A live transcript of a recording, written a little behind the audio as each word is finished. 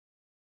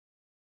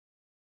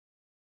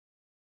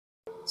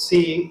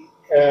See,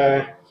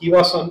 he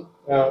was on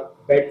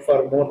bed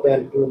for more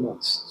than 2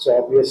 months.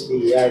 So obviously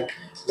he had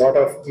a lot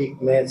of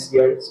weakness, he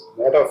had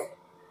a lot of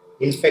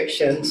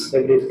infections,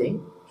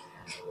 everything.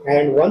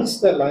 And once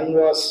the lung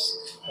was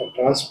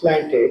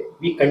transplanted,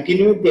 we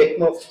continued the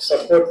ECMO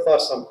support for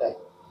some time.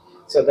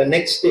 So the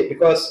next day,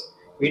 because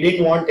we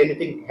didn't want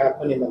anything to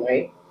happen in the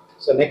night,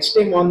 so next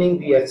day morning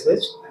we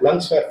assessed,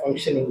 lungs were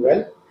functioning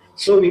well,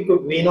 so we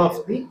could wean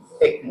off the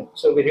ECMO.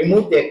 So we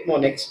removed the ECMO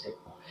next day.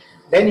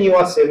 Then he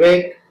was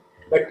awake,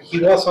 but he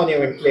was on a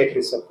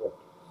ventilatory support.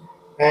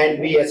 And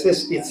we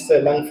assessed his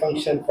lung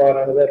function for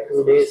another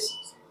 2 days.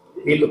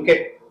 We look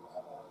at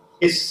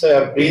his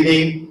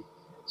breathing.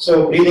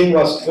 So breathing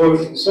was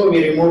good, so we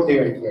removed the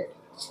ventilator.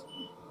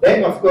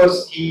 Then of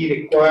course he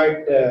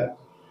required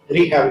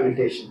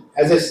rehabilitation.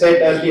 As I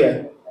said earlier,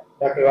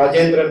 Dr.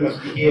 Rajendran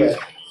must be here.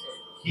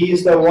 He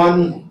is the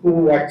one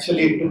who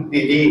actually took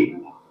the lead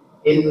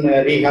in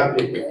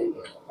rehabilitating.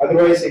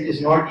 Otherwise it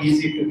is not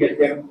easy to get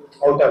them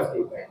out of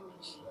the bed.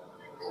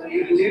 So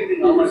you leave the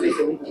normal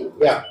patient?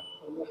 Yeah.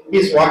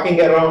 He's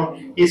walking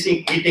around, he's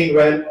eating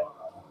well,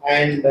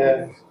 and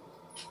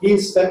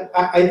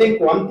I think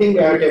one thing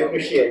I have to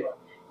appreciate,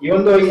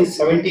 even though he's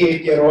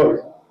 78-year-old,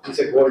 he's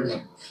a gold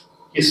man.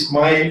 He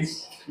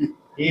smiles,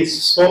 he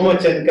is so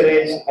much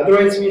encouraged.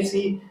 Otherwise, we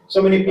see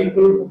so many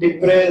people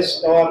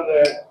depressed or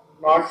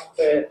not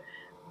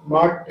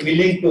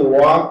willing to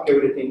walk,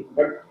 everything.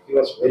 But he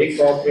was very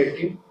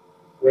cooperative,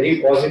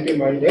 very positive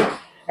minded.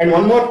 And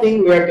one more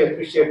thing, we have to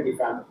appreciate the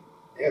family.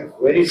 They are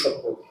very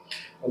supportive.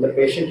 When the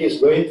patient is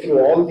going through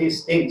all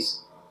these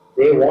things,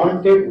 they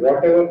wanted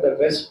whatever the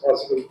best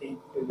possible thing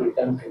to be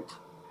done to him.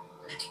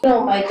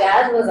 My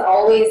dad was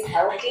always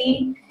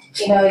healthy.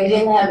 He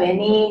didn't have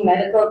any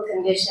medical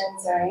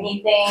conditions or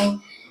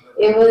anything.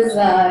 It was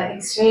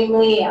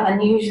extremely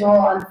unusual,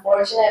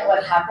 unfortunate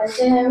what happened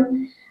to him.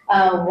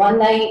 One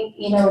night,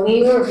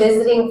 we were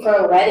visiting for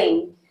a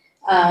wedding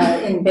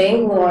in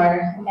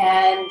Bangalore,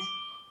 and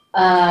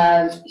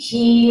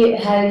he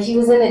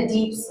was in a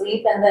deep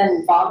sleep and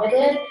then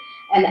vomited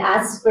and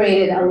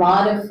aspirated a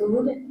lot of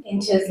food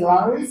into his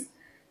lungs.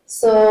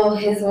 So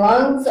his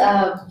lungs,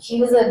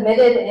 he was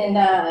admitted in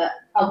a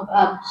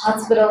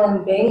hospital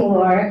in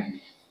Bangalore,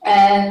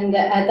 and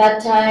at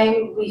that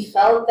time we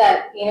felt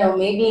that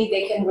maybe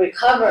they can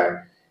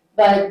recover,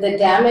 but the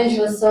damage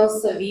was so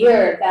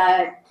severe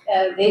that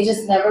they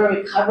just never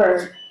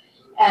recovered.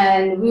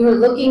 And we were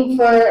looking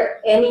for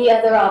any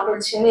other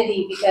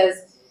opportunity, because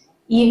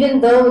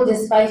even though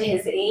despite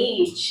his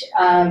age,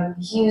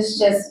 he was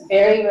just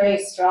very, very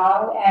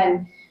strong,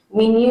 and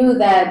we knew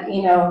that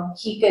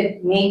he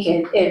could make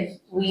it if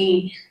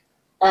we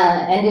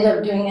ended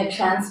up doing a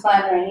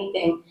transplant or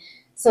anything.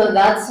 So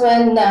that's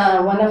when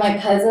one of my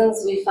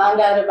cousins, we found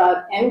out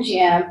about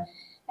MGM,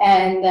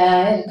 and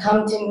had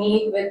come to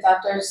meet with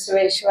Dr.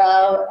 Suresh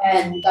Rao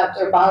and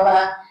Dr.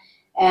 Bala,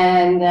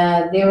 and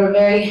they were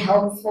very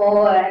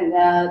helpful, and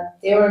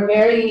they were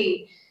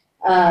very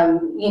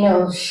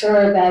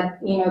sure that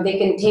they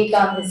can take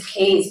on this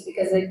case,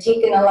 because they've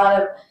taken a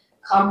lot of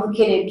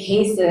complicated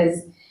cases.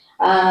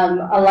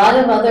 A lot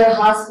of other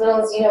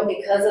hospitals,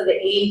 because of the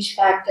age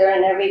factor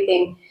and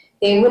everything,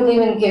 they wouldn't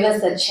even give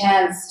us a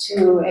chance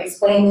to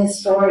explain his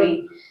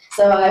story.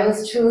 So I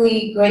was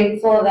truly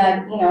grateful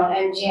that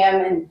MGM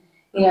and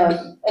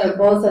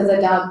both of the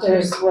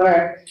doctors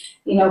were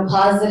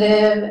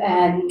positive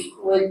and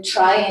would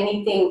try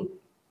anything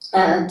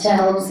to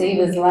help save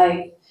his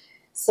life.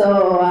 So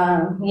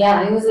yeah,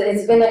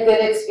 it's been a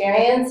good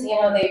experience.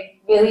 They've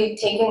really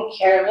taken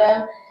care of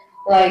him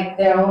like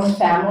their own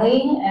family,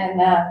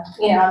 and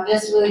I'm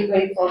just really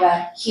grateful that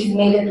he's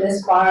made it this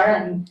far,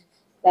 and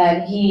that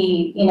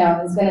he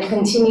is going to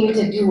continue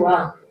to do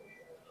well.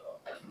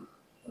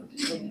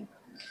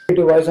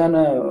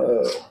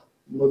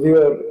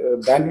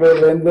 Bangalore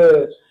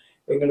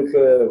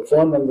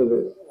phone வந்தது.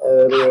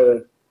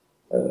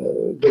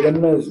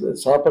 திடீர்னு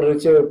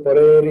சாப்பிட்றச்சு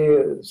பழைய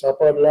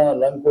சாப்பாடுலாம்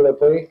lung கூட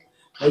போய்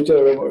மூச்சு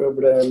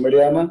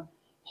முடியாமல்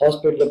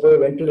ஹாஸ்பிட்டலில்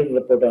போய்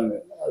வென்டிலேட்டரில் போட்டாங்க.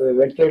 அது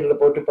வென்டிலேட்டரில்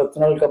போட்டு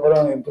 10 நாளுக்கு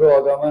அப்புறம் இம்ப்ரூவ்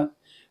ஆகாமல்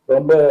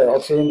ரொம்ப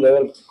ஆக்சிஜன்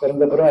லெவல்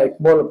குறைந்தப்புறம்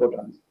எக்மோவில்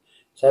போட்டாங்க.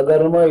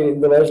 சாதாரணமாக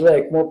இந்த வயசில்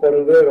எக்மோ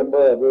போடுறதே ரொம்ப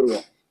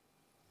அபூர்வம்.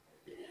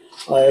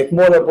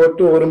 எக்மோவில்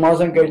போட்டு 1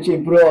 மாதம் கழிச்சு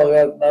இம்ப்ரூவ்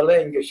ஆகாததுனால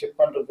இங்கே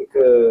ஷிஃப்ட்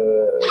பண்ணுறதுக்கு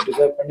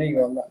டிசைட் பண்ணி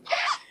இங்கே வந்தாங்க.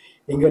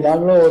 இங்கே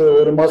நாங்களும்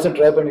ஒரு மாதம்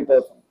ட்ரை பண்ணி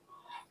பார்த்தோம்.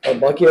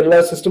 பாக்கி எல்லா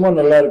சிஸ்டமும்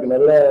நல்லா இருக்கு,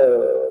 நல்லா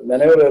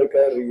நினைவில்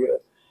இருக்காரு,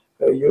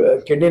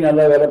 கிட்னி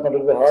நல்லா வேலை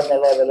பண்ணுறது, ஹார்ட்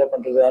நல்லா வேலை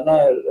பண்ணுறது.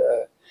 ஆனால்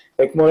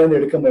எக்மோலேருந்து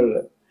எடுக்க முடியல.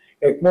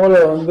 எக்மோவில்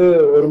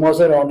 1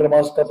 மாதம் 1.5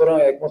 மாதத்துக்கு அப்புறம்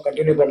எக்மோ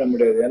கண்டினியூ பண்ண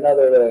முடியாது. ஏன்னா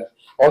அதோட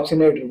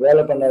ஆக்சிஜனேட்டர்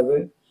வேலை பண்ணாது.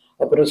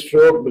 அப்புறம்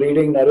ஸ்ட்ரோக்,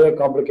 ப்ளீடிங், நிறைய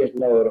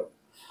காம்ப்ளிகேஷனாக வரும்.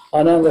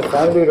 ஆனால் அந்த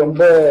ஃபேமிலி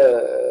ரொம்ப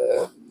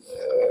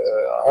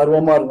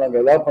ஆர்வமாக இருந்தாங்க.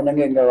 எதாவது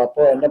பண்ணுங்க, எங்கள்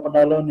அப்பா என்ன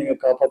பண்ணாலும்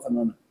நீங்கள்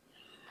காப்பாற்றணும்னு.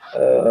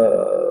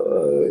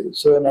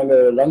 ஸோ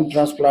நாங்கள் லங்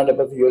டிரான்ஸ்பிளான்ட்டை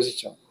பற்றி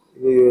யோசித்தோம்.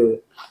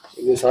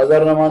 இது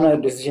சாதாரணமான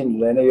டிசிஷன்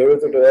இல்லை. ஏன்னா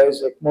 78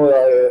 வயசு எக்மோ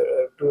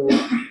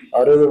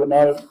 60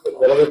 நாள்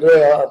உலகத்திலே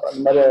அந்த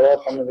மாதிரி எதாவது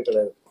பண்ணது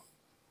கிடையாது.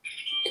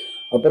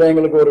 அப்புறம்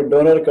எங்களுக்கு ஒரு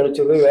டோனர்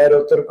கிடைச்சது, வேற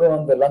ஒருத்தருக்கும்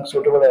அந்த லங்ஸ்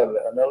சூட்டபுளாக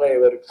இல்லை, அதனால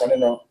இவருக்கு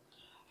பண்ணினோம்.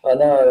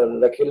 ஆனால்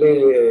லக்கிலி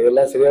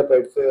எல்லாம் சரியாக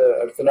போயிடுச்சு.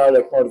 அடுத்த நாள்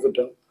எக்மோ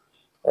எடுத்துட்டோம்.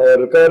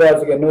 ரிகவர்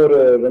ஆகிறதுக்கு இன்னும் ஒரு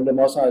 2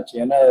 மாதம் ஆச்சு.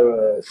 ஏன்னா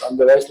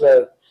அந்த வயசில்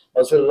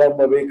மசில் எல்லாம்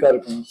ரொம்ப வீக்காக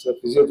இருக்கும். ஸோ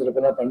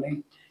ஃபிசியோதெரப்பிலாம் பண்ணி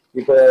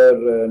இப்போ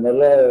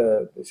நல்ல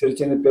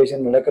சிரிச்சின்னு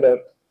பேஷண்ட்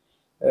நடக்கிறார்.